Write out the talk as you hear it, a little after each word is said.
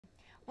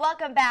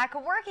Welcome back.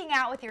 Working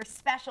out with your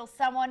special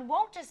someone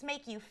won't just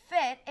make you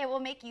fit, it will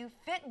make you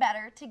fit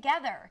better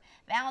together.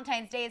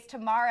 Valentine's Day is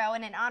tomorrow,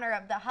 and in honor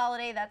of the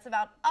holiday that's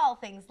about all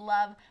things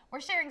love,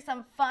 we're sharing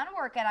some fun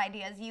workout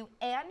ideas you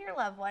and your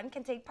loved one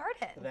can take part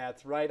in.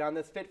 That's right. On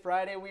this Fit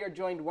Friday, we are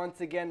joined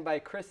once again by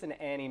Chris and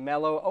Annie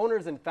Mello,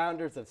 owners and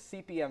founders of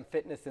CPM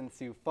Fitness in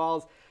Sioux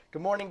Falls.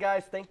 Good morning,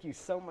 guys. Thank you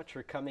so much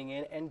for coming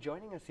in and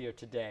joining us here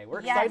today. We're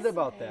excited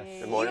about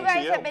this. Good morning you guys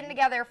to you. have been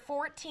together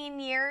 14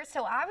 years,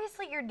 so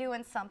obviously you're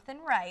doing something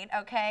right,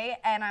 okay?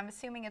 And I'm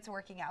assuming it's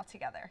working out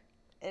together.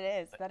 It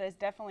is. That is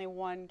definitely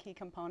one key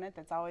component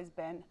that's always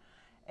been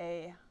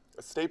a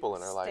staple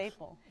in our life.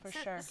 Staple, for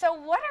sure. So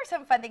what are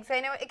some fun things?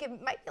 I know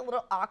it might be a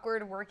little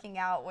awkward working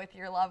out with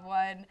your loved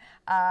one,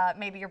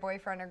 maybe your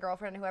boyfriend or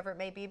girlfriend, whoever it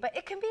may be, but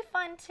it can be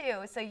fun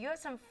too. So you have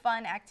some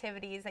fun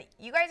activities that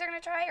you guys are going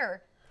to try,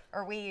 or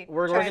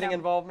we're getting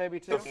involved maybe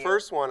too? The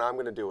first one I'm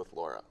going to do with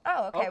Laura.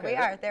 Oh, okay, we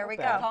are. There we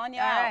go. We're calling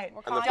you out. All right.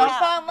 We're calling Don't you out.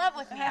 fall in love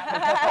with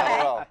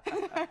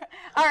me.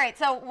 All right,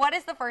 so what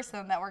is the first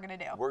one that we're going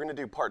to do? We're going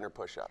to do partner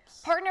push-ups.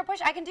 Partner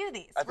push? I can do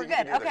these. I we're think you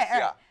good. can do Okay, this, all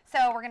right.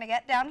 yeah. So we're going to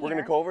get down here. We're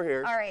going to go over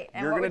here. All right,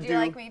 and You're what gonna would you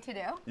like me to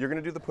do? You're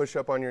going to do the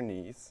push-up on your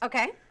knees.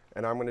 Okay.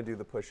 And I'm going to do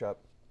the push-up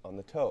on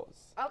the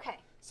toes. Okay.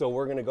 So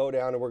we're going to go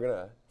down and we're going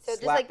to So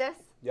just like this?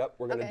 Yep,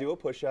 we're going to Okay. do a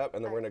push-up,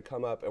 and then we're going to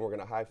come up and we're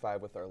going to high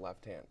five with our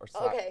left hand, or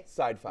Okay.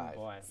 side five.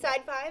 Boy.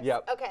 Side five?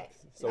 Yep. Okay.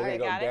 So we're going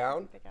to go Got it?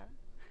 down, They got it?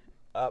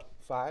 up,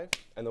 five,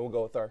 and then we'll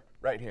go with our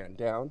right hand,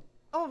 down,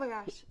 Oh my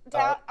gosh.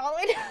 Down, all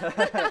the way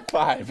down.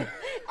 five.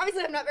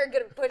 Obviously, I'm not very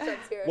good at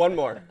push-ups here. One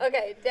more.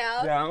 Okay,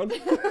 down. Down,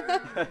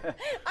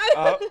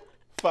 up,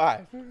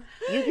 five.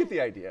 You get the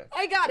idea.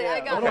 I got it, I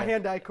A got little it.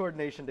 hand-eye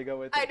coordination to go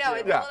with I it. know, too.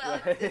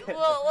 it's Yeah.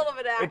 a little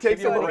bit of action. It takes a Give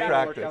you little a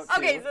practice. workout,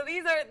 too. Okay, so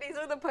these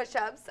are the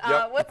push-ups.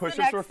 Yep, What's the push-ups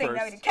next were thing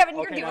that we first. do? Kevin,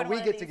 you're Okay, doing now one we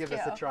of get to these, give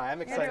this too. a try.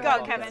 I'm excited go,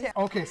 about Kevin. this.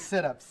 Okay,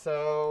 sit-ups.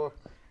 So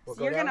we'll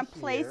go You're down going to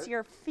place here.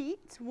 your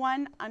feet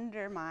one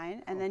under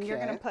mine, and then you're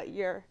going to Okay. put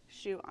your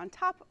shoe on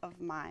top of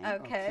mine.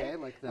 Okay.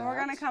 like that. And we're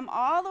going to come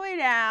all the way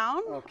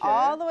down, Okay.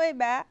 all the way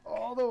back,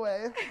 all the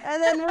way.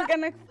 and then we're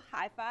going to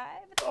high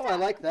five. Oh, I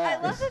like that.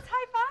 I love this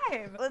high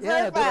five. Let's Yeah,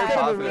 high that's five.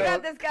 kind of You a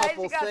got this, guys. You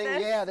couples got thing.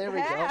 this. Yeah, there we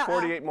go. Yeah.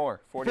 48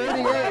 more.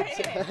 48 more.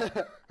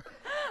 38.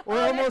 We're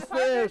Oh, almost there's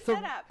there. partner So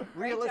setup. Great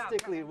job,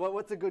 realistically, Kevin.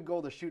 what's a good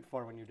goal to shoot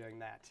for when you're doing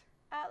that?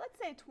 Let's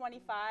say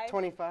 25.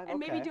 25, And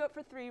maybe okay. do it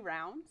for 3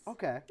 rounds.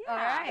 Okay. All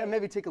right. And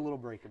maybe take a little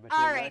break in between.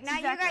 All right.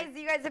 That's- Now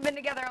Exactly. you guys have been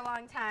together a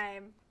long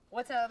time.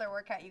 What's another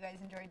workout you guys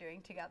enjoy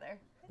doing together?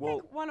 I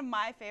think one of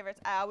my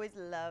favorites, I always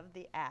love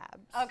the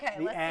abs. Okay,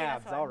 The let's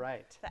abs, see this one. all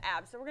right. The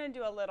abs. So we're going to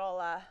do a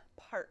little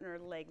partner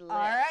leg lift. All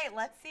right,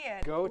 let's see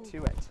it. Go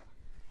to it.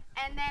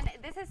 And then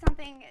this is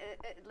something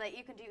that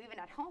you can do even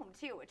at home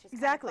too, which is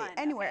Exactly. kind of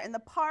fun. Anywhere. Okay. In the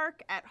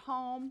park, at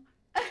home.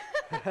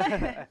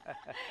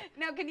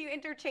 Now, can you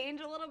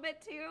interchange a little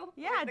bit too?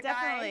 Yeah, with the guy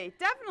definitely.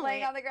 Definitely.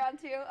 Laying on the ground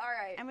too. All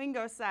right. And we can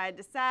go side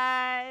to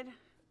side.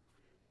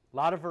 A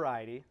lot of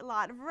variety. A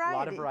lot of variety. A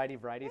lot of variety.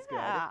 Variety's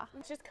Yeah.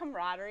 It's just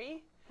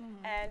camaraderie.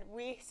 And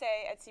we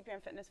say at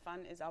CPM Fitness,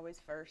 fun is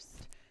always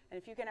first.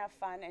 And if you can have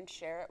fun and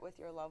share it with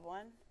your loved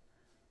one,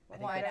 good. I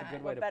think Why that's not? a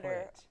good way What to put better-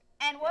 it.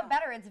 And what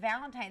better? It's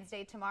Valentine's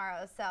Day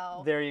tomorrow,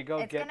 so There you go.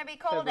 it's Get going to be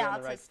cold February on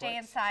out, the right so stay foot.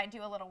 inside,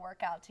 do a little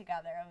workout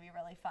together. It'll be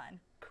really fun.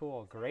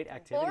 Cool. Great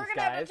activities, Well, we're going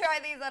to have guys. to try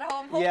these at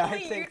home. Yeah, I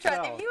Hopefully you think try.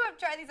 so. If you have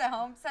tried these at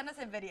home, send us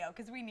a video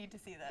because we need to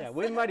see this. Yeah,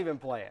 we might even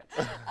play it.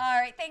 All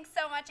right. Thanks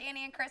so much,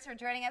 Annie and Chris, for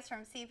joining us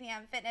from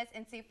CPM Fitness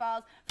in Sioux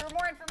Falls. For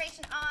more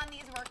information on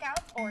these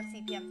workouts or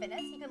CPM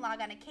Fitness, you can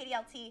log on to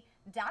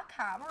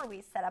kdlt.com where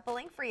we set up a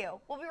link for you.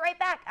 We'll be right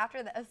back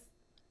after this.